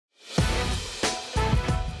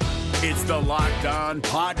It's the Locked On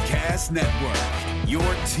Podcast Network, your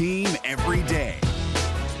team every day.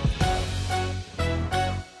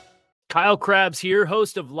 Kyle Krabs here,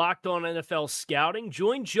 host of Locked On NFL Scouting.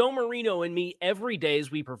 Join Joe Marino and me every day as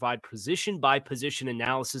we provide position-by-position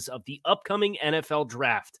analysis of the upcoming NFL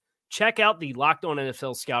Draft. Check out the Locked On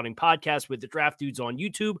NFL Scouting podcast with the Draft Dudes on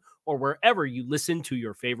YouTube or wherever you listen to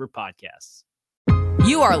your favorite podcasts.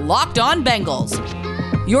 You are Locked On Bengals,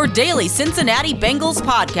 your daily Cincinnati Bengals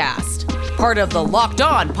podcast. Part of the Locked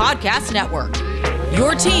On Podcast Network,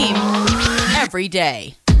 your team every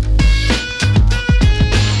day.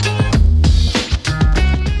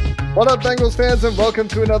 What up, Bengals fans, and welcome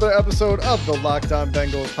to another episode of the Locked On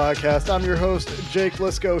Bengals podcast. I'm your host, Jake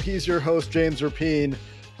Lisco. He's your host, James Rapien.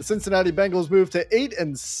 The Cincinnati Bengals moved to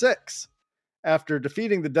 8-6 after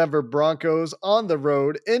defeating the Denver Broncos on the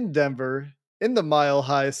road in Denver in the Mile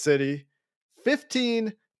High City,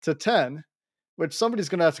 15-10, which somebody's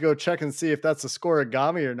going to have to go check and see if that's a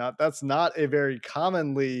scoregami or not. That's not a very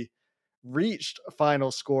commonly reached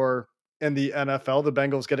final score in the NFL. The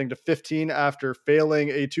Bengals getting to 15 after failing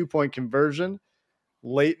a 2-point conversion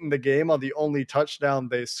late in the game on the only touchdown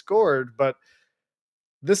they scored. But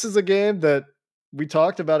this is a game that we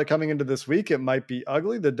talked about it coming into this week. It might be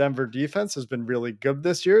ugly. The Denver defense has been really good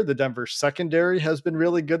this year. The Denver secondary has been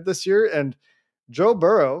really good this year. And Joe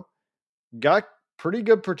Burrow got pretty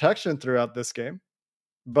good protection throughout this game,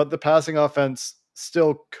 but the passing offense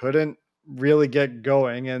still couldn't really get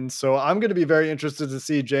going. And so I'm going to be very interested to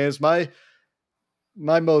see, James, my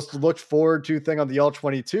most looked forward to thing on the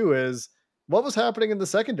All-22 is what was happening in the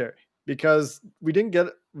secondary, because we didn't get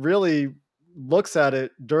really looks at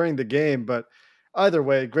it during the game. But either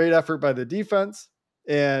way, great effort by the defense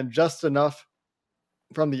and just enough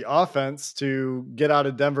from the offense to get out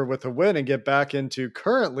of Denver with a win and get back into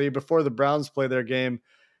currently, before the Browns play their game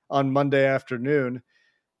on Monday afternoon,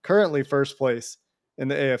 currently first place in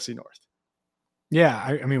the AFC North. Yeah,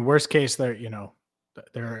 I mean, worst case, they're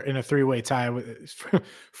in a three-way tie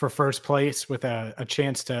for first place with a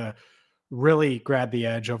chance to really grab the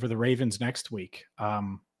edge over the Ravens next week.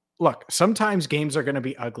 Look, sometimes games are going to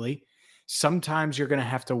be ugly. Sometimes you're going to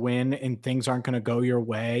have to win and things aren't going to go your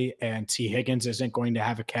way. And T. Higgins isn't going to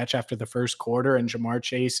have a catch after the first quarter, and Jamar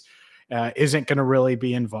Chase isn't going to really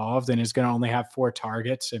be involved and is going to only have 4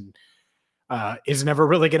 targets and is never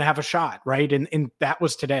really going to have a shot, right? And that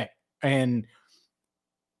was today. And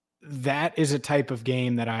that is a type of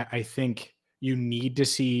game that I think you need to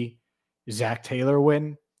see Zach Taylor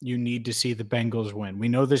win. You need to see the Bengals win. We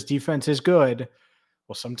know this defense is good.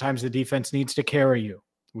 Well, sometimes the defense needs to carry you.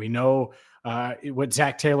 We know what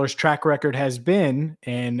Zach Taylor's track record has been.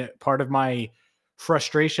 And part of my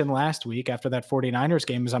frustration last week after that 49ers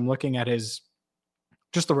game is I'm looking at just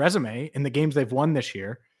the resume and the games they've won this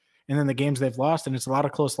year and then the games they've lost. And it's a lot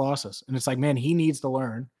of close losses. And it's like, man, he needs to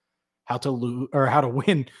learn how to lose or how to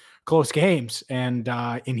win close games. And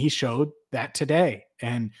he showed that today.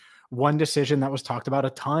 And one decision that was talked about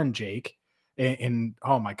a ton, Jake, in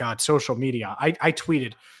oh my God, social media. I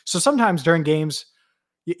tweeted. So sometimes during games,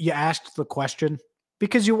 you asked the question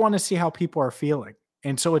because you want to see how people are feeling.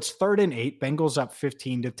 And so it's 3rd and 8, Bengals up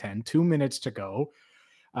 15-10, 2 minutes to go.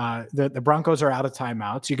 The Broncos are out of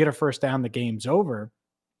timeouts. You get a first down, the game's over.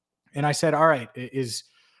 And I said, all right,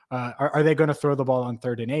 are they going to throw the ball on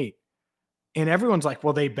 3rd and 8? And everyone's like,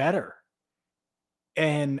 well, they better.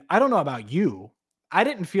 And I don't know about you. I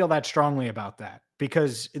didn't feel that strongly about that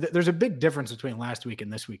because there's a big difference between last week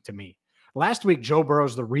and this week to me. Last week, Joe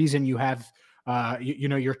Burrow's the reason you have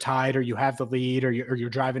you're tied or you have the lead or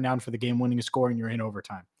you're driving down for the game winning score and you're in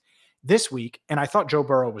overtime. This week, and I thought Joe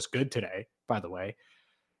Burrow was good today, by the way,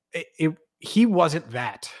 he wasn't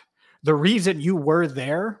that. The reason you were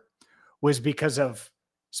there was because of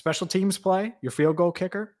special teams play, your field goal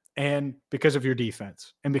kicker, and because of your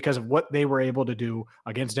defense and because of what they were able to do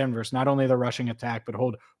against Denver. Not only the rushing attack, but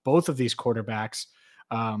hold both of these quarterbacks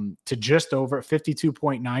to just over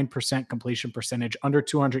 52.9% completion percentage, under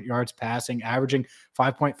 200 yards passing, averaging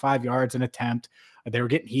 5.5 yards an attempt. They were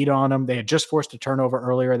getting heat on them. They had just forced a turnover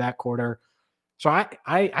earlier that quarter. So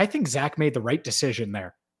I think Zach made the right decision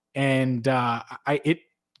there. And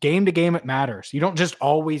game to game, it matters. You don't just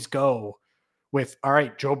always go with, all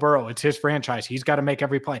right, Joe Burrow, it's his franchise. He's got to make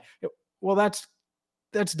every play. Well, that's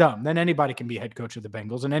dumb. Then anybody can be head coach of the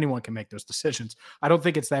Bengals and anyone can make those decisions. I don't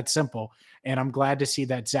think it's that simple. And I'm glad to see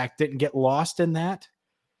that Zach didn't get lost in that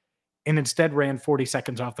and instead ran 40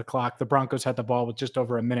 seconds off the clock. The Broncos had the ball with just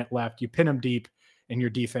over a minute left. You pin them deep and your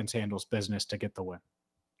defense handles business to get the win.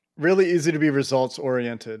 Really easy to be results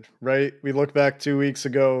oriented, right? We look back 2 weeks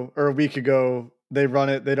ago or a week ago, they run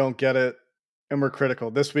it, they don't get it, and we're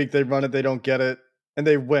critical. This week they run it, they don't get it, and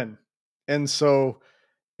they win. And so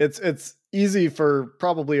it's easy for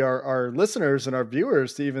probably our listeners and our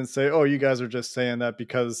viewers to even say, oh, you guys are just saying that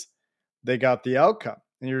because they got the outcome.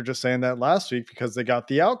 And you were just saying that last week because they got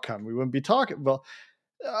the outcome. We wouldn't be talking. Well,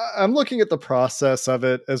 I'm looking at the process of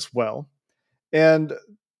it as well. And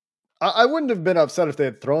I wouldn't have been upset if they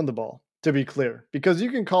had thrown the ball, to be clear, because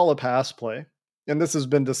you can call a pass play. And this has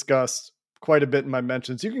been discussed quite a bit in my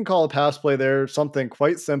mentions. You can call a pass play there, something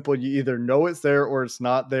quite simple. You either know it's there or it's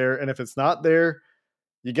not there. And if it's not there,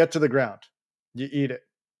 you get to the ground, you eat it.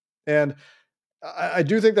 And I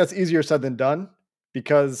do think that's easier said than done,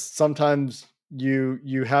 because sometimes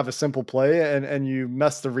you have a simple play and you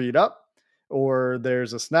mess the read up, or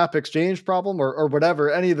there's a snap exchange problem or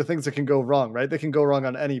whatever, any of the things that can go wrong, right? They can go wrong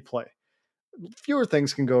on any play. Fewer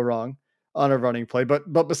things can go wrong on a running play.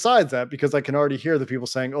 But besides that, because I can already hear the people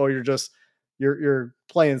saying, oh, you're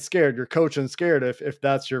playing scared, you're coaching scared if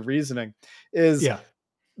that's your reasoning, is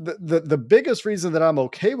the biggest reason that I'm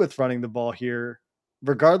okay with running the ball here,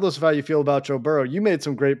 regardless of how you feel about Joe Burrow. You made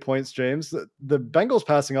some great points, James. The Bengals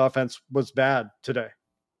passing offense was bad today.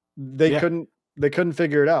 They couldn't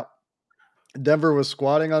figure it out. Denver was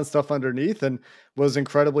squatting on stuff underneath and was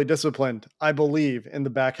incredibly disciplined, I believe, in the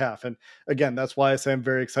back half. And again, that's why I say I'm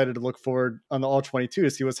very excited to look forward on the all 22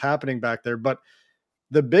 to see what's happening back there. But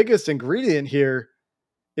the biggest ingredient here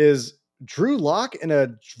is Drew Lock in a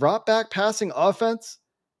drop back passing offense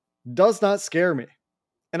does not scare me.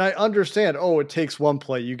 And I understand, it takes one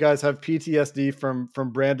play. You guys have PTSD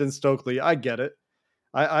from Brandon Stokely. I get it.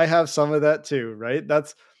 I have some of that too, right?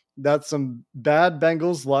 That's some bad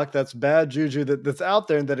Bengals luck. That's bad juju that's out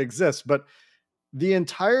there and that exists. But the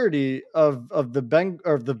entirety of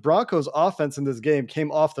the Broncos offense in this game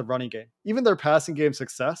came off the running game. Even their passing game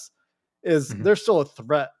success is they're still a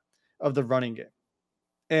threat of the running game.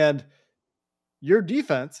 And your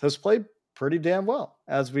defense has played pretty damn well,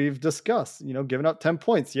 as we've discussed, giving up 10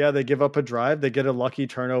 points. Yeah, they give up a drive. They get a lucky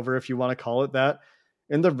turnover, if you want to call it that,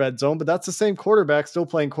 in the red zone, but that's the same quarterback still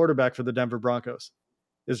playing quarterback for the Denver Broncos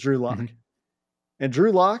is Drew Lock. And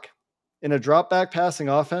Drew Lock in a drop back passing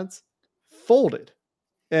offense folded.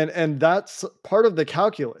 And that's part of the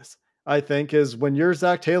calculus, I think, is when you're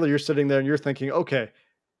Zach Taylor, you're sitting there and you're thinking, okay,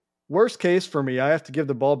 worst case for me, I have to give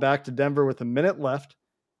the ball back to Denver with a minute left,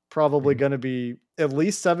 probably going to be at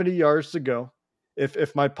least 70 yards to go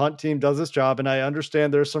if my punt team does its job. And I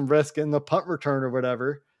understand there's some risk in the punt return or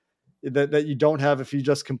whatever that you don't have if you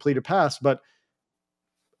just complete a pass. But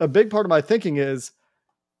a big part of my thinking is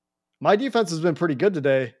my defense has been pretty good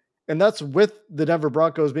today, and that's with the Denver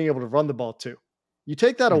Broncos being able to run the ball too. You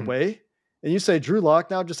take that away and you say Drew Lock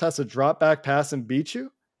now just has to drop back pass and beat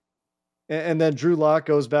you. And then Drew Lock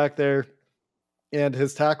goes back there and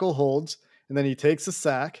his tackle holds, and then he takes a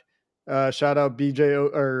sack. Shout out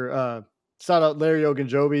shout out Larry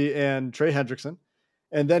Ogunjobi and Trey Hendrickson.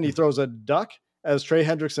 And then he throws a duck as Trey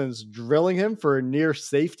Hendrickson's drilling him for a near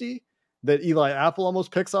safety that Eli Apple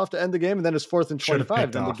almost picks off to end the game. And then it's 4th and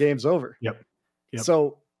 25, then the game's over. Yep.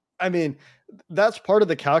 So, I mean, that's part of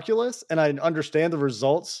the calculus. And I understand the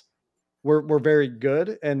results were very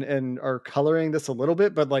good and are coloring this a little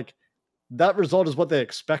bit, but like that result is what they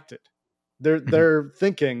expected. They're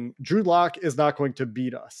thinking Drew Lock is not going to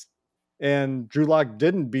beat us. And Drew Lock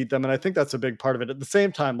didn't beat them. And I think that's a big part of it. At the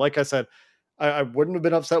same time, like I said, I wouldn't have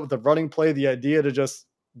been upset with the running play. The idea to just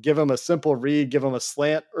give him a simple read, give him a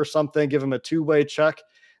slant or something, give him a two-way check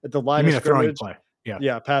at the line of scrimmage. Play.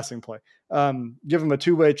 Yeah, passing play. Give him a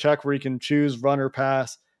two-way check where he can choose run or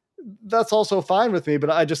pass. That's also fine with me,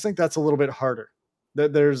 but I just think that's a little bit harder.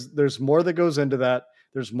 There's more that goes into that.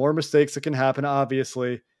 There's more mistakes that can happen,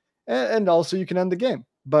 obviously. And also you can end the game.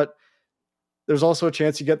 But there's also a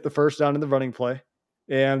chance you get the first down in the running play.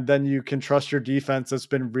 And then you can trust your defense that's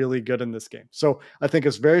been really good in this game. So I think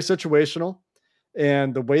it's very situational.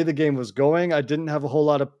 And the way the game was going, I didn't have a whole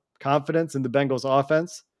lot of confidence in the Bengals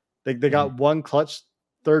offense. They got one clutch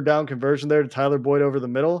 3rd down conversion there to Tyler Boyd over the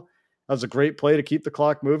middle. That was a great play to keep the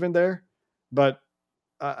clock moving there. But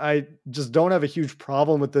I just don't have a huge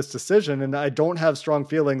problem with this decision. And I don't have strong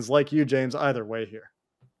feelings like you, James, either way here.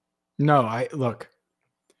 No, look,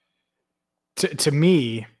 to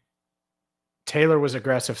me, Taylor was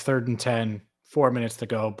aggressive 3rd and 10, 4 minutes to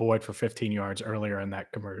go, Boyd for 15 yards earlier in that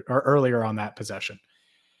earlier on that possession.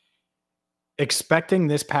 Expecting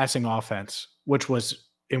this passing offense, which was,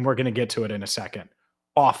 and we're going to get to it in a second,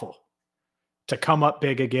 awful, to come up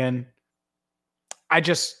big again. I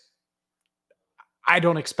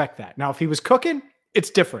don't expect that. Now, if he was cooking, it's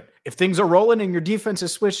different. If things are rolling and your defense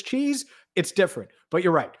is Swiss cheese, it's different. But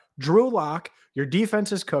you're right. Drew Lock, your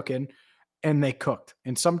defense is cooking, and they cooked.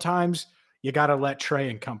 And sometimes you got to let Trey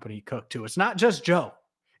and company cook too. It's not just Joe.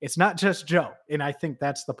 It's not just Joe. And I think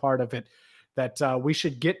that's the part of it that we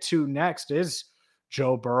should get to next is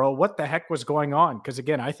Joe Burrow. What the heck was going on? Because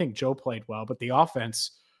again, I think Joe played well, but the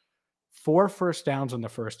offense, 4 first downs in the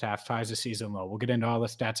first half, ties the season low. We'll get into all the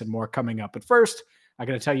stats and more coming up. But first, I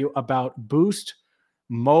got to tell you about Boost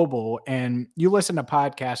Mobile. And you listen to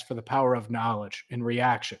podcasts for the power of knowledge and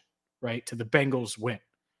reaction, right, to the Bengals win.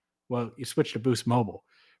 Well, you switch to Boost Mobile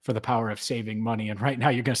for the power of saving money. And right now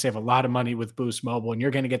you're going to save a lot of money with Boost Mobile, and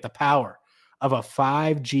you're going to get the power of a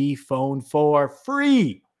 5G phone for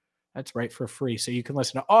free. That's right, for free. So you can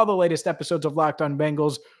listen to all the latest episodes of Locked On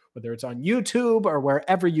Bengals, whether it's on YouTube or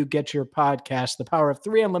wherever you get your podcast. The power of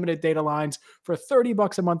 3 unlimited data lines for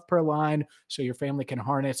 $30 a month per line, so your family can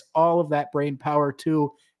harness all of that brain power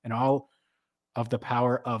too, and all of the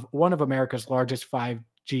power of one of America's largest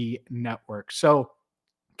 5G networks. So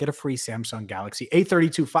get a free Samsung Galaxy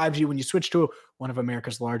A32 5G when you switch to one of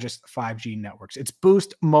America's largest 5G networks. It's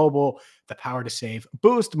Boost Mobile, the power to save.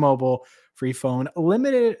 Boost Mobile, free phone,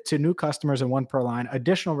 limited to new customers and 1 per line.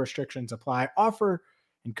 Additional restrictions apply. Offer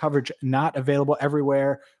and coverage not available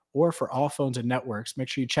everywhere or for all phones and networks. Make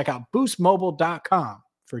sure you check out boostmobile.com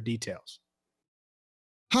for details.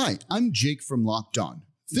 Hi, I'm Jake from Locked On.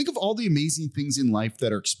 Think of all the amazing things in life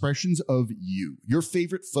that are expressions of you, your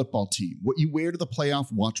favorite football team, what you wear to the playoff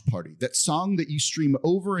watch party, that song that you stream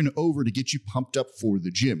over and over to get you pumped up for the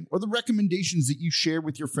gym, or the recommendations that you share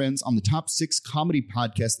with your friends on the top 6 comedy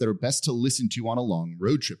podcasts that are best to listen to on a long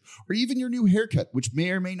road trip, or even your new haircut, which may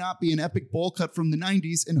or may not be an epic bowl cut from the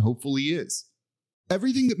 90s and hopefully is.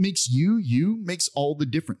 Everything that makes you makes all the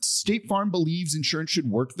difference. State Farm believes insurance should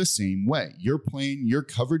work the same way. Your plan, your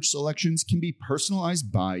coverage selections can be personalized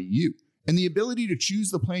by you. And the ability to choose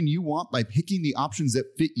the plan you want by picking the options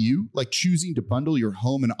that fit you, like choosing to bundle your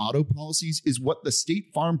home and auto policies, is what the State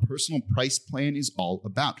Farm Personal Price Plan is all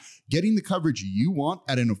about. Getting the coverage you want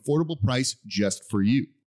at an affordable price just for you.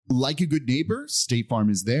 Like a good neighbor, State Farm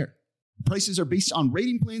is there. Prices are based on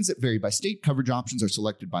rating plans that vary by state. Coverage options are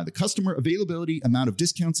selected by the customer. Availability, amount of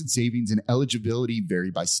discounts and savings, and eligibility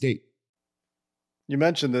vary by state. You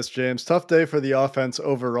mentioned this, James. Tough day for the offense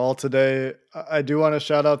overall today. I do want to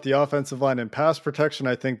shout out the offensive line and pass protection.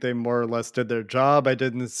 I think they more or less did their job. I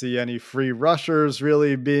didn't see any free rushers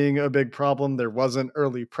really being a big problem. There wasn't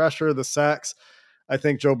early pressure. The sacks, I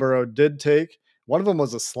think Joe Burrow did take. One of them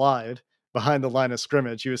was a slide behind the line of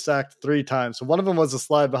scrimmage. He was sacked 3 times. So one of them was a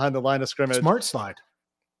slide behind the line of scrimmage. Smart slide.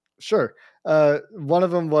 Sure. One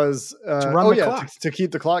of them was to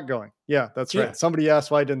keep the clock going. Yeah, that's right. Somebody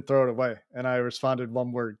asked why I didn't throw it away, and I responded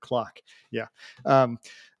 1 word: clock. Yeah.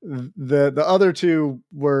 The other 2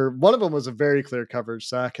 were, one of them was a very clear coverage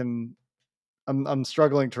sack, and I'm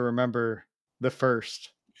struggling to remember the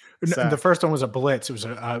first sack. The first one was a blitz. It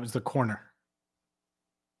was the corner.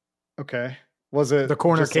 Okay. Was it the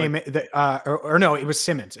corner came in? No, it was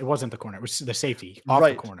Simmons. It wasn't the corner. It was the safety off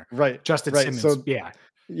the corner. Right. Justin Simmons. So, yeah.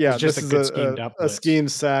 Just this is a scheme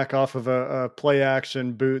sack off of a play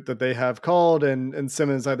action boot that they have called, and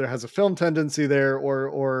Simmons either has a film tendency there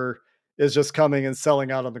or is just coming and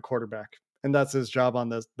selling out on the quarterback, and that's his job on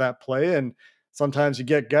that play. And sometimes you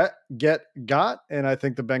get got, and I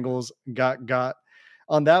think the Bengals got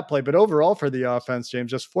on that play. But overall for the offense, James,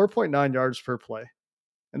 just 4.9 yards per play.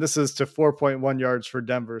 And this is to 4.1 yards for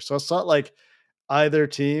Denver. So it's not like either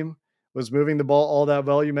team was moving the ball all that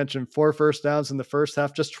well. You mentioned 4 first downs in the first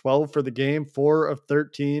half, just 12 for the game, 4 of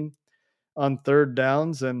 13 on third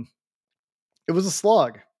downs. And it was a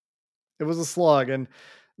slog. And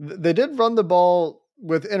they did run the ball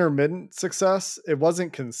with intermittent success. It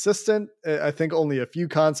wasn't consistent. I think only a few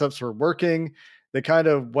concepts were working. They kind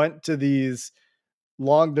of went to these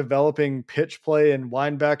long developing pitch play and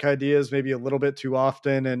wind back ideas maybe a little bit too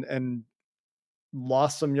often, and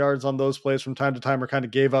lost some yards on those plays from time to time, or kind of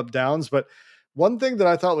gave up downs. But one thing that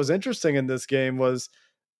I thought was interesting in this game was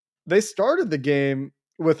they started the game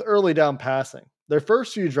with early down passing. Their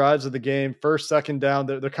first few drives of the game, first, second down,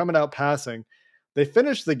 they're coming out passing. They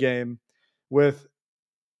finished the game with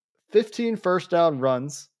 15 first down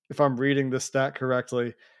runs, if I'm reading the stat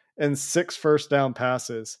correctly, and 6 first down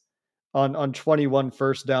passes on 21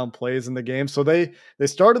 first down plays in the game. So they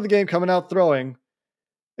started the game coming out throwing,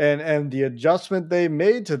 and the adjustment they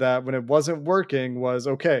made to that when it wasn't working was,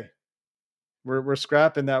 okay, we're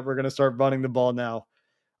scrapping that. We're going to start running the ball now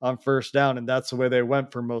on first down. And that's the way they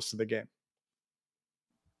went for most of the game.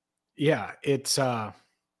 Yeah, it's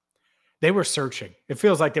they were searching. It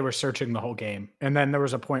feels like they were searching the whole game. And then there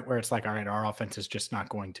was a point where it's like, all right, our offense is just not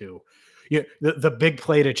going to, the big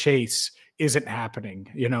play to chase isn't happening.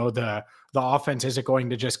 The offense isn't going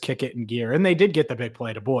to just kick it in gear. And they did get the big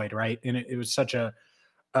play to Boyd, right? And it was such a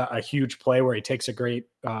a huge play where he takes a great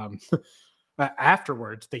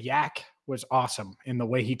afterwards. The yak was awesome in the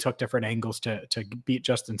way he took different angles to beat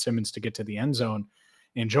Justin Simmons to get to the end zone.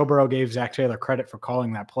 And Joe Burrow gave Zach Taylor credit for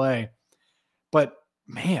calling that play. But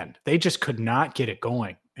man, they just could not get it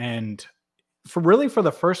going. And for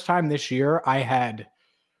the first time this year, I had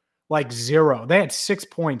like zero. They had 6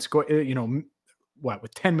 points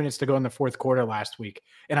with 10 minutes to go in the fourth quarter last week.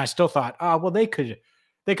 And I still thought, they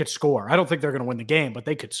could score. I don't think they're going to win the game, but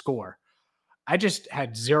they could score. I just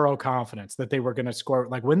had zero confidence that they were going to score.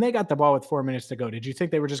 Like when they got the ball with 4 minutes to go, did you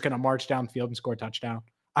think they were just going to march downfield and score a touchdown?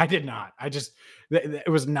 I did not. It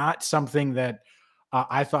was not something that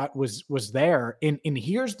I thought was there. And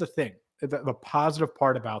here's the thing, the positive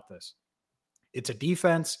part about this. It's a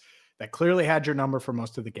defense that clearly had your number for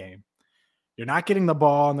most of the game. You're not getting the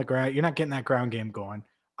ball on the ground. You're not getting that ground game going.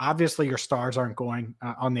 Obviously, your stars aren't going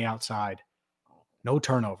on the outside. No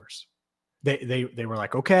turnovers. They were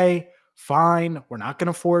like, okay, fine. We're not going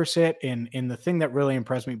to force it. And the thing that really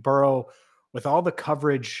impressed me, Burrow, with all the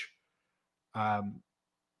coverage,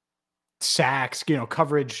 sacks,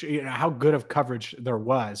 coverage, how good of coverage there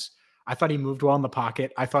was. I thought he moved well in the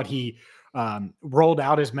pocket. I thought he rolled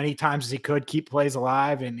out as many times as he could, keep plays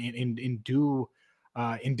alive, and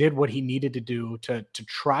did what he needed to do to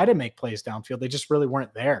try to make plays downfield. They just really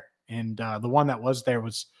weren't there. And the one that was there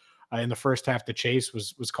was in the first half. The chase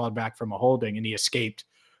was called back from a holding, and he escaped.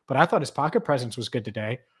 But I thought his pocket presence was good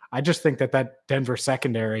today. I just think that Denver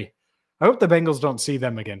secondary, I hope the Bengals don't see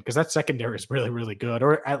them again, because that secondary is really, really good,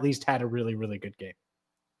 or at least had a really, really good game.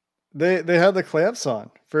 They had the clamps on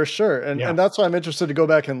for sure. And that's why I'm interested to go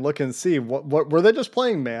back and look and see what were they just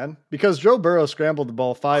playing man? Because Joe Burrow scrambled the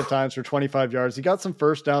ball 5 times for 25 yards. He got some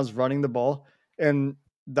first downs running the ball. And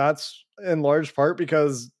that's in large part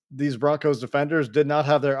because these Broncos defenders did not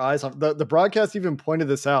have their eyes on the broadcast even pointed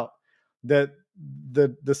this out, that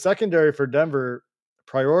the secondary for Denver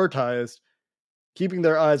prioritized keeping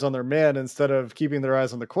their eyes on their man instead of keeping their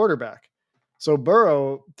eyes on the quarterback. So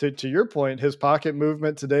Burrow, to your point, his pocket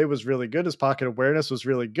movement today was really good. His pocket awareness was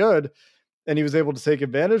really good. And he was able to take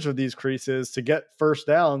advantage of these creases to get first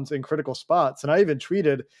downs in critical spots. And I even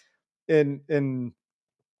tweeted in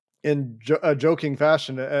a joking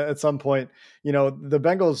fashion at some point, the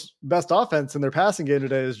Bengals' best offense in their passing game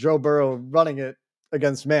today is Joe Burrow running it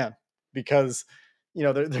against man, because,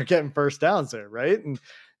 they're getting first downs there, right? And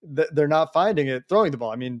they're not finding it throwing the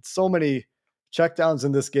ball. I mean, so many checkdowns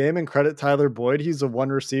in this game, and credit Tyler Boyd. He's a one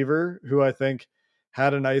receiver who I think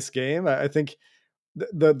had a nice game. I think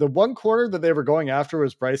the one corner that they were going after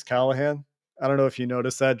was Bryce Callahan. I don't know if you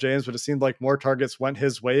noticed that, James, but it seemed like more targets went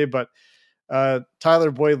his way. But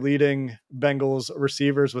Tyler Boyd leading Bengals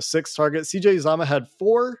receivers with 6 targets. CJ Uzomah had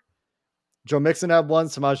 4. Joe Mixon had 1.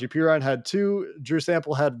 Samaje Perine had 2. Drew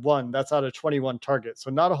Sample had 1. That's out of 21 targets.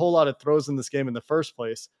 So not a whole lot of throws in this game in the first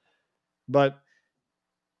place. But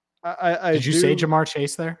did you say Jamar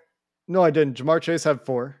Chase there? No, I didn't. Jamar Chase had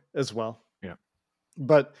 4 as well. Yeah.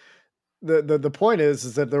 But the point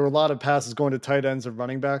is that there were a lot of passes going to tight ends and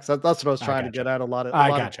running backs. That's what I was trying to get at. A lot of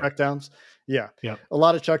checkdowns. Yeah. Yep. A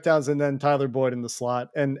lot of checkdowns, and then Tyler Boyd in the slot.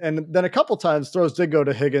 And then a couple times throws did go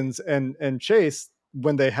to Higgins and Chase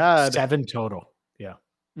when they had 7 total. Yeah.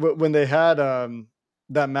 When they had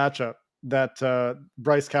that matchup, that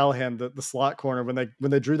Bryce Callahan, the slot corner,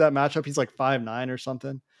 when they drew that matchup, he's like 5'9" or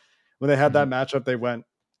something. When they had that matchup, they went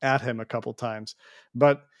at him a couple times.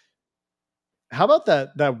 But how about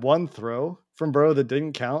that one throw from Burrow that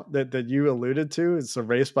didn't count that you alluded to? It's a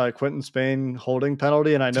race by Quentin Spain holding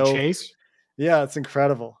penalty. And I know Chase. Yeah, it's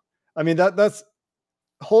incredible. I mean, that's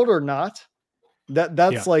hold or not.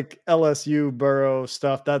 That's like LSU Burrow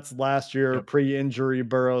stuff. That's last year pre-injury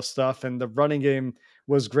Burrow stuff. And the running game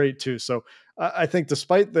was great too. So I think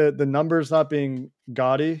despite the numbers not being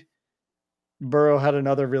gaudy, Burrow had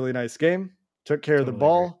another really nice game, took care of the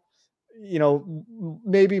ball,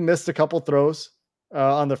 maybe missed a couple throws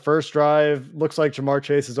on the first drive. Looks like Jamar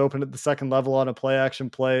Chase is open at the second level on a play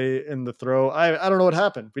action play in the throw. I don't know what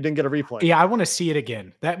happened. We didn't get a replay. Yeah. I want to see it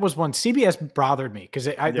again. That was one CBS bothered me because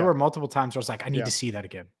there were multiple times where I was like, I need to see that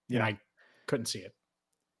again. And I couldn't see it.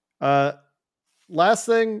 Last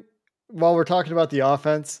thing, while we're talking about the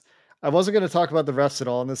offense, I wasn't going to talk about the refs at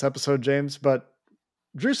all in this episode, James, but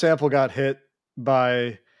Drew Sample got hit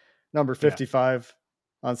by number 55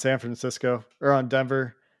 on San Francisco, or on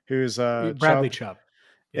Denver, who's Bradley Chubb.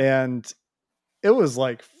 Yeah. And it was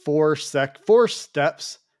like 4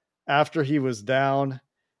 steps after he was down,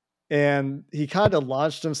 and he kind of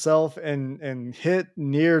launched himself and hit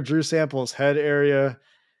near Drew Sample's head area.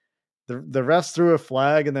 The refs threw a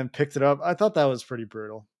flag and then picked it up. I thought that was pretty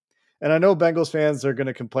brutal. And I know Bengals fans are going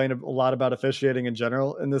to complain a lot about officiating in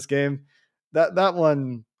general in this game. That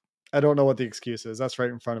one, I don't know what the excuse is. That's right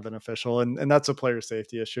in front of an official, and that's a player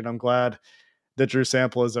safety issue. And I'm glad that Drew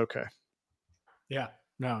Sample is okay. Yeah,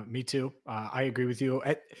 no, me too. I agree with you.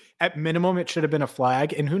 At minimum, it should have been a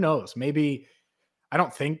flag, and who knows? Maybe I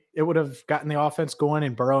don't think it would have gotten the offense going,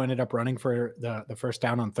 and Burrow ended up running for the first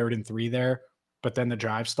down on 3rd and 3 there, but then the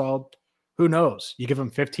drive stalled. Who knows? You give them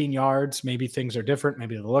 15 yards, maybe things are different,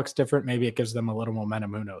 maybe the look's different, maybe it gives them a little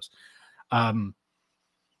momentum. Who knows?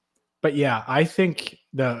 But yeah, I think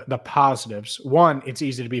the positives. One, it's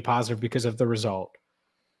easy to be positive because of the result.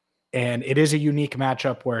 And it is a unique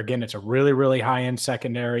matchup where, again, it's a really, really high-end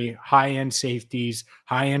secondary, high-end safeties,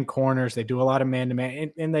 high-end corners. They do a lot of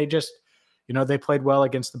man-to-man, and they just, they played well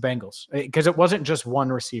against the Bengals because it wasn't just one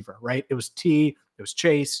receiver, right? It was T, it was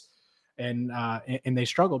Chase, and they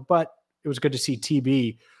struggled. But it was good to see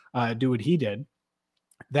TB do what he did.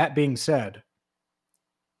 That being said,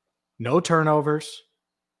 no turnovers,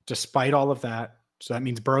 despite all of that. So that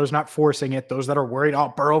means Burrow's not forcing it. Those that are worried,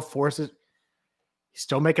 Burrow forces. He's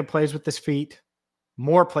still making plays with his feet,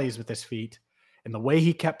 more plays with his feet. And the way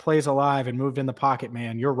he kept plays alive and moved in the pocket,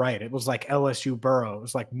 man, you're right. It was like LSU Burrow. It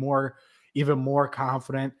was like even more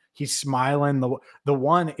confident. He's smiling. The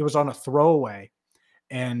one, it was on a throwaway.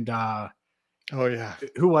 And oh yeah.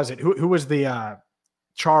 Who was it? Who was the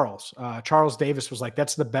Charles? Charles Davis was like,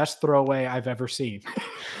 that's the best throwaway I've ever seen.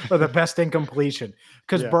 Or the best incompletion.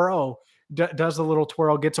 Because Burrow does a little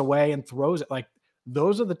twirl, gets away and throws it. Like,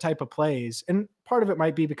 those are the type of plays. And part of it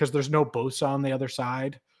might be because there's no Bosa on the other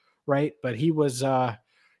side, right? But he was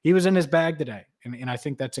in his bag today. And I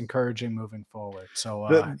think that's encouraging moving forward. So,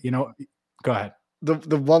 go ahead.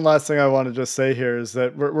 The one last thing I want to just say here is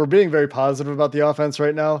that we're being very positive about the offense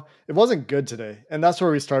right now. It wasn't good today. And that's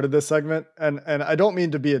where we started this segment. And I don't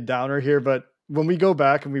mean to be a downer here, but when we go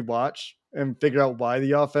back and we watch and figure out why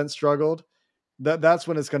the offense struggled, that's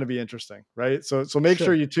when it's going to be interesting, right? So make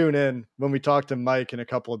sure you tune in when we talk to Mike in a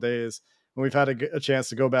couple of days, when we've had a chance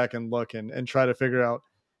to go back and look and try to figure out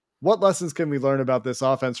what lessons can we learn about this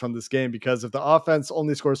offense from this game? Because if the offense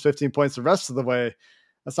only scores 15 points the rest of the way,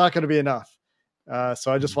 that's not going to be enough.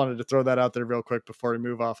 So I just wanted to throw that out there real quick before we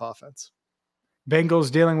move off offense.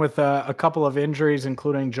 Bengals dealing with a couple of injuries,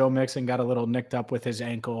 including Joe Mixon got a little nicked up with his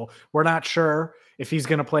ankle. We're not sure if he's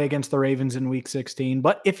going to play against the Ravens in week 16,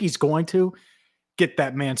 but if he's going to, get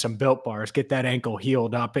that man some Built Bars, get that ankle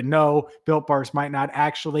healed up. And no, Built Bars might not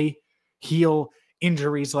actually heal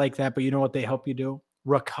injuries like that, but you know what they help you do?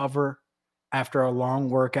 Recover after a long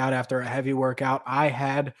workout, after a heavy workout. I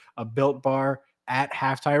had a Built Bar at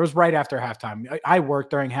halftime. It was right after halftime. I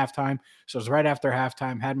worked during halftime, so it was right after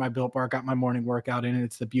halftime, had my Built Bar, got my morning workout in, and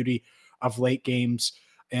it's the beauty of late games.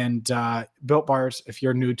 And Built Bars, if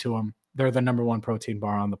you're new to them, they're the number one protein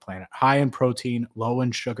bar on the planet. High in protein, low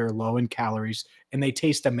in sugar, low in calories, and they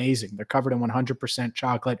taste amazing. They're covered in 100%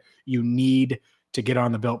 chocolate. You need to get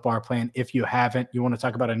on the Built Bar plan. If you haven't, you want to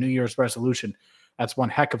talk about a New Year's resolution, that's one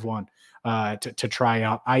heck of one to try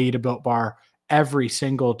out. I eat a Built Bar every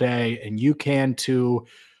single day, and you can too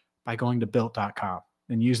by going to Built.com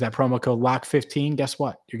and use that promo code LOCK15. Guess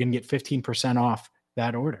what? You're going to get 15% off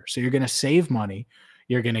that order. So you're going to save money.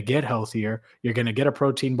 You're going to get healthier. You're going to get a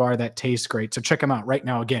protein bar that tastes great. So check them out right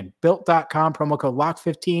now. Again, Built.com, promo code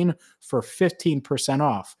LOCK15 for 15%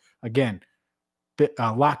 off. Again,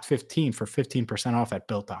 LOCK15 for 15% off at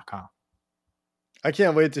Built.com. I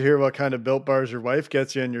can't wait to hear what kind of Built Bars your wife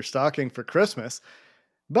gets you in your stocking for Christmas.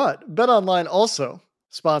 But BetOnline also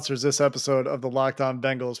sponsors this episode of the Locked On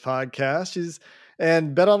Bengals podcast.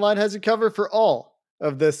 And BetOnline has you covered for all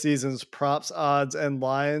of this season's props, odds, and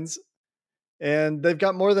lines. And they've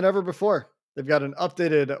got more than ever before. They've got an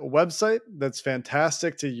updated website that's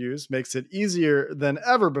fantastic to use, makes it easier than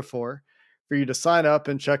ever before for you to sign up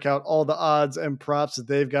and check out all the odds and props that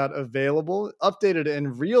they've got available, updated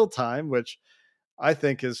in real time, which I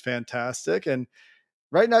think is fantastic. And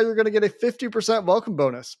right now you're going to get a 50% welcome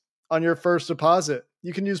bonus on your first deposit.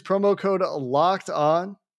 You can use promo code LOCKED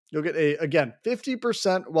ON. You'll get again,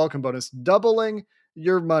 50% welcome bonus, doubling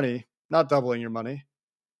your money, not doubling your money.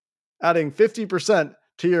 Adding 50%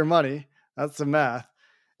 to your money, that's the math,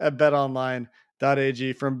 at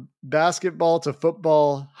betonline.ag. From basketball to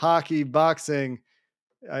football, hockey, boxing,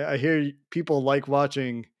 I hear people like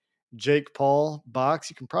watching Jake Paul box.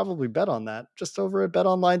 You can probably bet on that just over at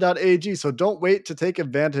betonline.ag. So don't wait to take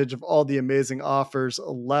advantage of all the amazing offers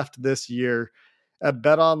left this year at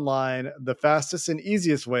BetOnline, the fastest and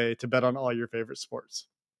easiest way to bet on all your favorite sports.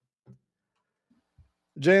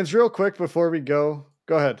 James, real quick before we go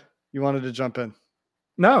ahead. You wanted to jump in.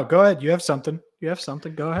 No, go ahead. You have something.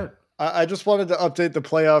 Go ahead. I just wanted to update the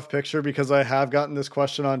playoff picture because I have gotten this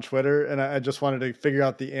question on Twitter and I just wanted to figure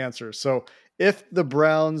out the answer. So if the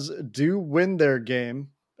Browns do win their game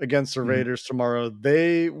against the Raiders tomorrow,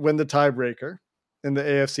 they win the tiebreaker in the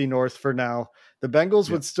AFC North for now. The Bengals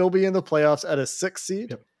would still be in the playoffs at a 6th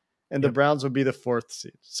seed and the Browns would be the 4th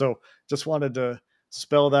seed. So just wanted to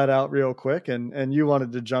spell that out real quick. And you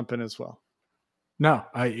wanted to jump in as well. No,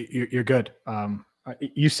 you're good.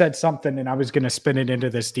 You said something and I was going to spin it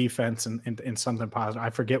into this defense and something positive.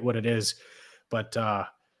 I forget what it is, but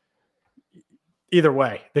either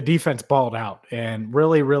way, the defense balled out and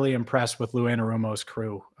really, really impressed with Lou Anarumo's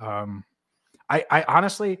crew. I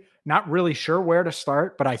honestly not really sure where to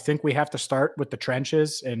start, but I think we have to start with the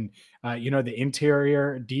trenches and, the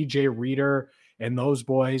interior, DJ Reader and those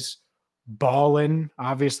boys balling.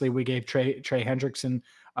 Obviously, we gave Trey Hendrickson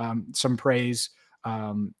some praise.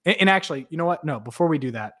 And actually, you know what? No, before we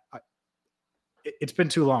do that, it's been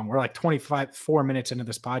too long. We're like 4 minutes into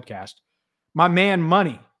this podcast. My man,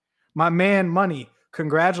 Money.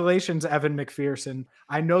 Congratulations, Evan McPherson.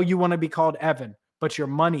 I know you want to be called Evan, but you're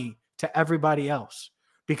Money to everybody else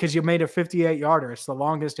because you made a 58-yarder. It's the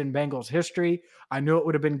longest in Bengals history. I knew it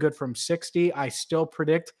would have been good from 60. I still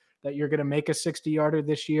predict that you're going to make a 60-yarder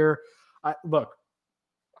this year. Look,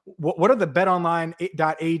 what are the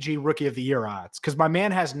BetOnline.ag Rookie of the Year odds? Because my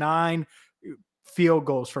man has 9 field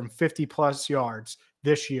goals from 50-plus yards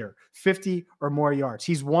this year, 50 or more yards.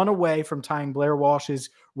 He's 1 away from tying Blair Walsh's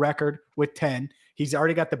record with 10. He's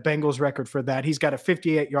already got the Bengals record for that. He's got a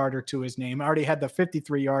 58-yarder to his name. I already had the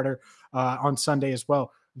 53-yarder on Sunday as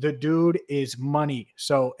well. The dude is money.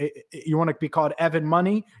 So you want to be called Evan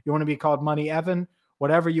Money? You want to be called Money Evan?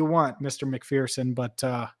 Whatever you want, Mr. McPherson. But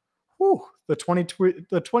the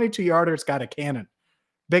 22-yarder's got a cannon.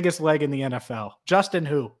 Biggest leg in the NFL. Justin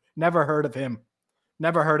who? Never heard of him.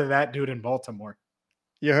 Never heard of that dude in Baltimore.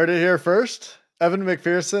 You heard it here first. Evan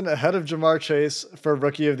McPherson ahead of Jamar Chase for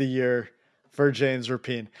Rookie of the Year for James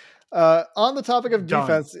Rapine. On the topic of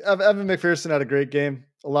defense, Evan McPherson had a great game.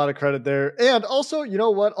 A lot of credit there. And also, you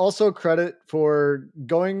know what? Also credit for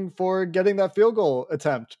getting that field goal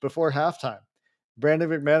attempt before halftime. Brandon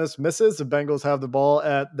McManus misses. The Bengals have the ball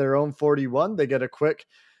at their own 41. They get a quick,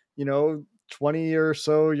 20 or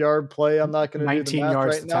so yard play. I'm not going to do the math 19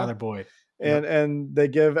 yards right to now. Tyler Boyd. And they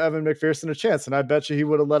give Evan McPherson a chance. And I bet you he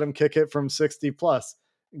would have let him kick it from 60 plus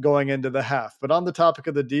going into the half. But on the topic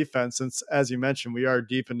of the defense, since as you mentioned, we are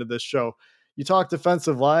deep into this show, you talk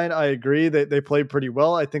defensive line. I agree that they played pretty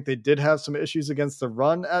well. I think they did have some issues against the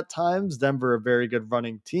run at times. Denver, a very good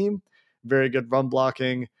running team, very good run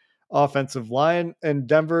blocking offensive line. And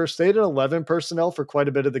Denver stayed at 11 personnel for quite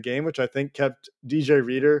a bit of the game, which I think kept DJ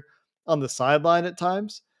Reader on the sideline at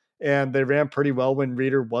times. And they ran pretty well when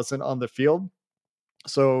Reader wasn't on the field.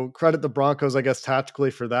 So credit the Broncos, I guess,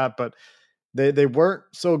 tactically for that. But they weren't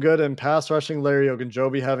so good in pass rushing. Larry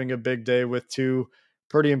Ogunjobi having a big day with 2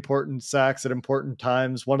 pretty important sacks at important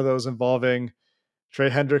times. One of those involving Trey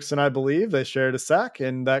Hendrickson, I believe. They shared a sack,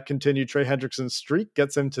 and that continued Trey Hendrickson's streak,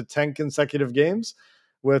 gets him to 10 consecutive games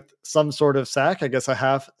with some sort of sack. I guess a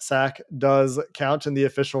half sack does count in the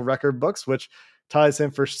official record books, which ties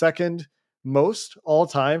him for second most all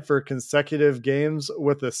time for consecutive games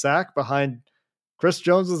with a sack behind Chris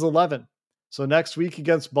Jones's 11. So next week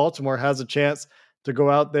against Baltimore has a chance to go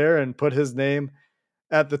out there and put his name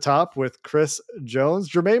at the top with Chris Jones.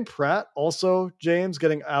 Jermaine Pratt also, James,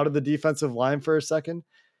 getting out of the defensive line for a second,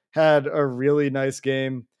 had a really nice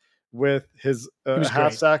game with his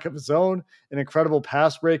half sack of his own, an incredible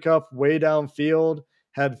pass breakup way downfield,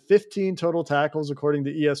 had 15 total tackles according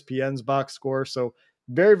to ESPN's box score. So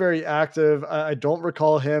very, very active. I don't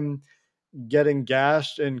recall him getting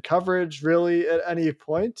gashed in coverage really at any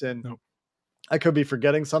point. And nope. I could be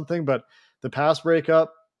forgetting something, but the pass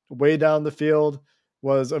breakup way down the field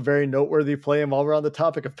was a very noteworthy play. And while we're on the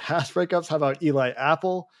topic of pass breakups, how about Eli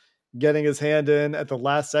Apple getting his hand in at the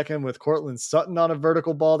last second with Cortland Sutton on a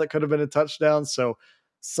vertical ball that could have been a touchdown? So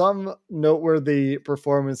some noteworthy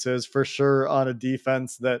performances for sure on a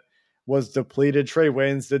defense that was depleted. Trey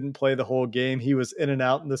Waynes didn't play the whole game. He was in and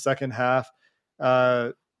out in the second half.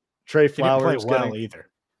 Trey Flowers didn't play well either.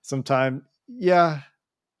 Some time. Yeah,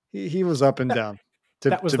 he was up and down.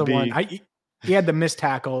 That was the one. He had the missed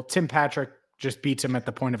tackle. Tim Patrick just beats him at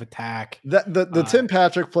the point of attack. The Tim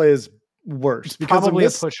Patrick play is worse because probably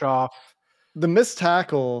a push off. The missed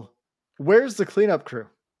tackle. Where's the cleanup crew?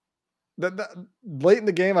 Late in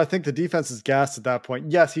the game, I think the defense is gassed at that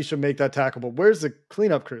point. Yes, he should make that tackle, but where's the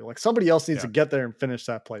cleanup crew? Like somebody else needs to get there and finish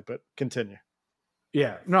that play. But continue.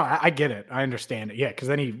 Yeah, no, I get it. I understand it. Yeah, because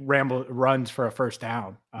then he runs for a first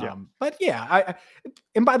down. But yeah,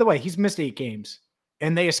 and by the way, he's missed 8 games.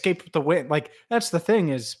 and they escaped with the win. Like, that's the thing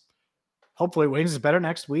is, hopefully Waynes is better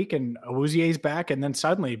next week and Awuzie's back. And then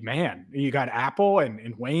suddenly, man, you got Apple and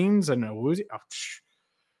Waynes and Awuzie. Oh,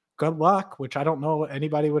 good luck, which I don't know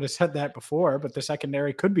anybody would have said that before, but the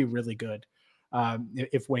secondary could be really good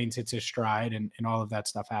if Waynes hits his stride and all of that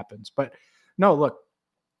stuff happens. But no, look,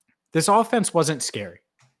 this offense wasn't scary.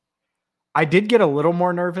 I did get a little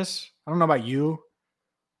more nervous. I don't know about you,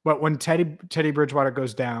 but when Teddy Bridgewater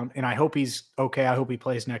goes down, and I hope he's okay, I hope he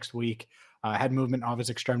plays next week, had movement of his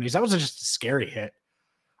extremities. That was just a scary hit.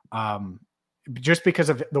 Just because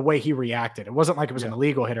of the way he reacted. It wasn't like it was an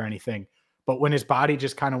illegal hit or anything, but when his body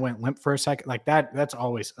just kind of went limp for a second, like that's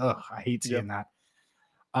always, I hate seeing that.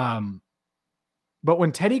 But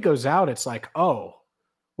when Teddy goes out, it's like, oh,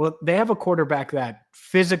 well, they have a quarterback that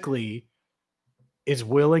physically is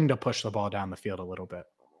willing to push the ball down the field a little bit.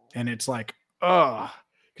 And it's like, because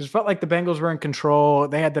it felt like the Bengals were in control.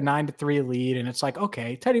 They had the 9-3 lead. And it's like,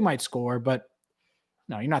 okay, Teddy might score, but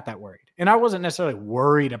no, you're not that worried. And I wasn't necessarily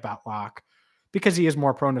worried about Locke because he is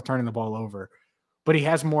more prone to turning the ball over. But he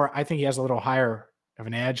has more, I think he has a little higher of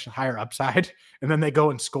an edge, higher upside. And then they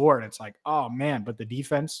go and score. And it's like, oh, man. But the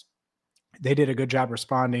defense, they did a good job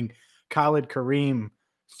responding. Khalid Kareem,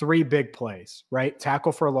 3 big plays, right?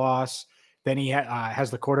 Tackle for loss. Then he has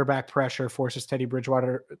the quarterback pressure, forces Teddy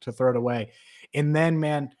Bridgewater to throw it away. And then,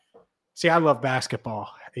 man, see, I love basketball,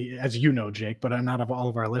 as you know, Jake, but not of all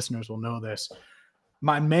of our listeners will know this.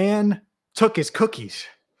 My man took his cookies.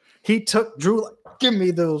 He took Drew. Give me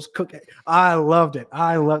those cookies. I loved it.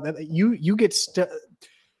 I love that. You get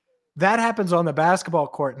that happens on the basketball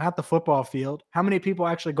court, not the football field. How many people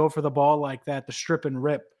actually go for the ball like that, the strip and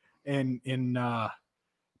rip? And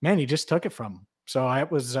man, he just took it from him. So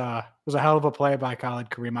it was a hell of a play by Khalid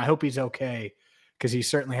Kareem. I hope he's okay because he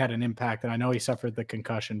certainly had an impact. And I know he suffered the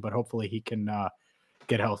concussion, but hopefully he can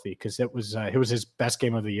get healthy because it was his best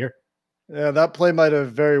game of the year. Yeah, that play might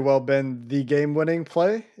have very well been the game-winning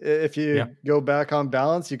play. If you go back on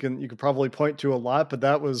balance, you could probably point to a lot, but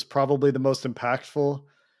that was probably the most impactful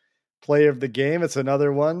play of the game. It's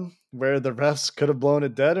another one where the refs could have blown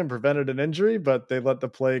it dead and prevented an injury, but they let the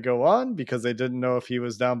play go on because they didn't know if he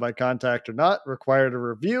was down by contact or not, required a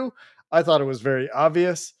review. I thought it was very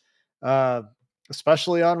obvious,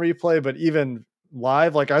 especially on replay, but even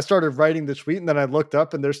live, like I started writing the tweet and then I looked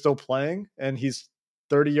up and they're still playing and he's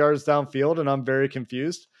 30 yards downfield. And I'm very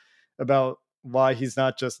confused about why he's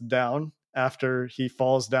not just down after he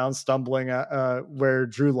falls down, stumbling where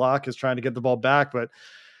Drew Lock is trying to get the ball back. But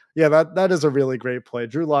yeah, that is a really great play.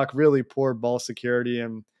 Drew Lock really poor ball security,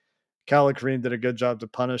 and Khalid Kareem did a good job to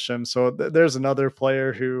punish him. So there's another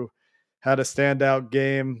player who had a standout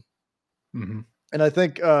game. Mm-hmm. And I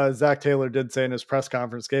think Zach Taylor did say in his press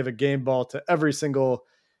conference, gave a game ball to every single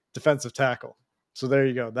defensive tackle. So there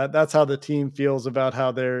you go. That's how the team feels about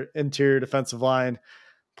how their interior defensive line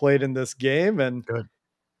played in this game. And good.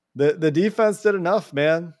 The defense did enough,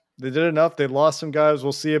 man. They did enough. They lost some guys.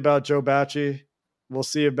 We'll see about Joe Bacci. We'll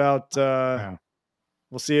see about Khalid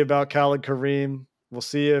Kareem. We'll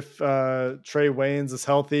see if Trey Waynes is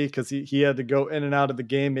healthy because he had to go in and out of the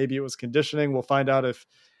game. Maybe it was conditioning. We'll find out if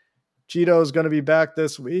Cheeto is going to be back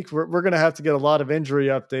this week. We're going to have to get a lot of injury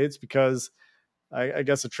updates because I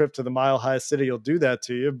guess a trip to the Mile High City will do that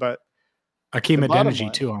to you. But Akeem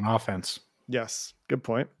Adeniji too on offense. Yes, good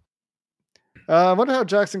point. I wonder how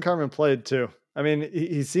Jackson Carman played too. I mean,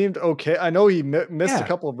 he seemed okay. I know he missed a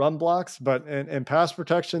couple of run blocks, but in pass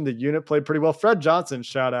protection, the unit played pretty well. Fred Johnson,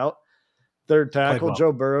 shout out, third tackle. Well.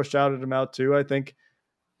 Joe Burrow shouted him out too. I think,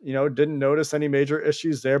 didn't notice any major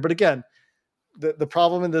issues there. But again, the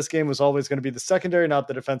problem in this game was always going to be the secondary, not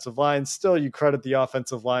the defensive line. Still, you credit the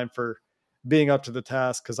offensive line for being up to the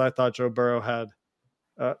task because I thought Joe Burrow had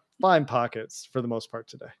fine pockets for the most part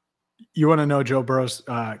today. You want to know Joe Burrow's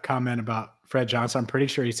comment about Fred Johnson? I'm pretty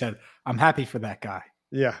sure he said, "I'm happy for that guy.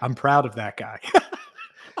 Yeah, I'm proud of that guy."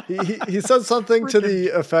 he said something to the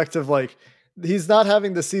effect of like, he's not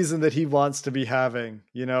having the season that he wants to be having,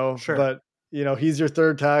 Sure. But he's your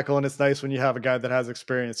third tackle, and it's nice when you have a guy that has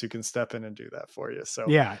experience who can step in and do that for you. So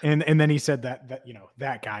yeah, and then he said that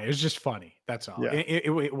that guy is just funny. That's all. Yeah.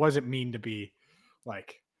 It wasn't mean to be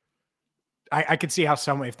like. I could see how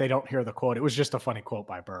if they don't hear the quote, it was just a funny quote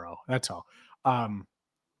by Burrow. That's all.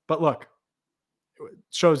 But look,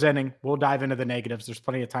 show's ending. We'll dive into the negatives. There's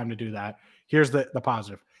plenty of time to do that. Here's the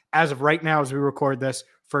positive. As of right now, as we record this,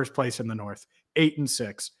 first place in the North,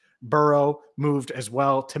 8-6. Burrow moved as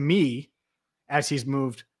well to me as he's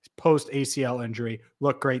moved post ACL injury.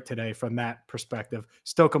 Looked great today from that perspective.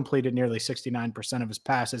 Still completed nearly 69% of his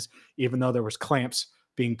passes, even though there was clamps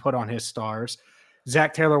being put on his stars.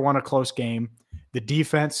 Zach Taylor won a close game. The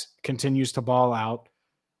defense continues to ball out.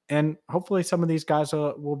 And hopefully some of these guys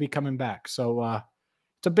will be coming back. So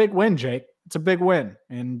it's a big win, Jake. It's a big win.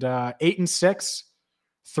 And 8-6,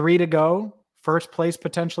 3 to go. First place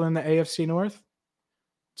potential in the AFC North.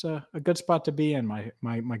 It's a good spot to be in,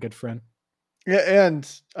 my good friend. Yeah, and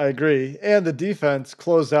I agree. And the defense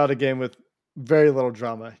closed out a game with very little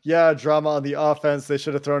drama. Yeah, drama on the offense. They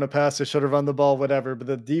should have thrown a pass. They should have run the ball, whatever. But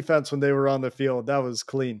the defense, when they were on the field, that was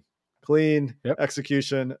clean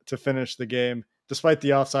execution to finish the game, despite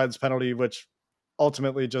the offsides penalty, which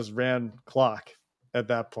ultimately just ran clock at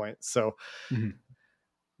that point. So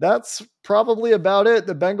that's probably about it.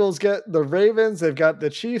 The Bengals get the Ravens. They've got the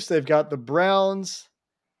Chiefs. They've got the Browns.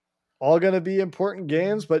 All going to be important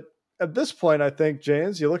games. But at this point, I think,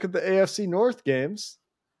 James, you look at the AFC North games,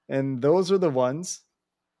 and those are the ones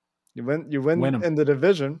you win in the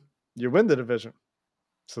division. You win the division.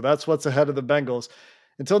 So that's what's ahead of the Bengals.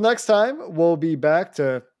 Until next time, we'll be back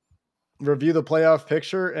to review the playoff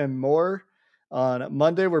picture and more. On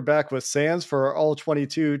Monday, we're back with Sands for our all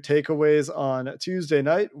 22 takeaways on Tuesday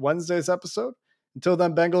night, Wednesday's episode. Until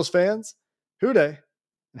then, Bengals fans, hooday,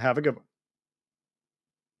 and have a good one.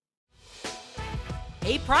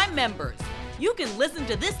 Hey, Prime members, you can listen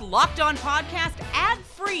to this Locked On podcast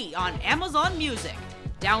ad-free on Amazon Music.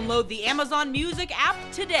 Download the Amazon Music app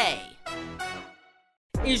today.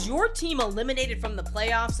 Is your team eliminated from the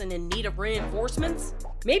playoffs and in need of reinforcements?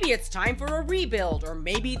 Maybe it's time for a rebuild, or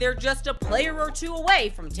maybe they're just a player or two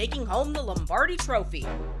away from taking home the Lombardi Trophy.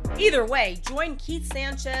 Either way, join Keith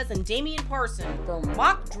Sanchez and Damian Parson for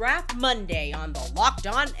Mock Draft Monday on the Locked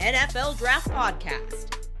On NFL Draft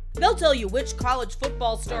Podcast. They'll tell you which college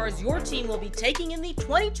football stars your team will be taking in the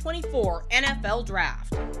 2024 NFL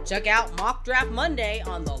Draft. Check out Mock Draft Monday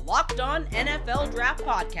on the Locked On NFL Draft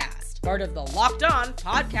Podcast, part of the Locked On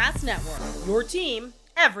Podcast Network. Your team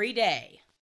every day.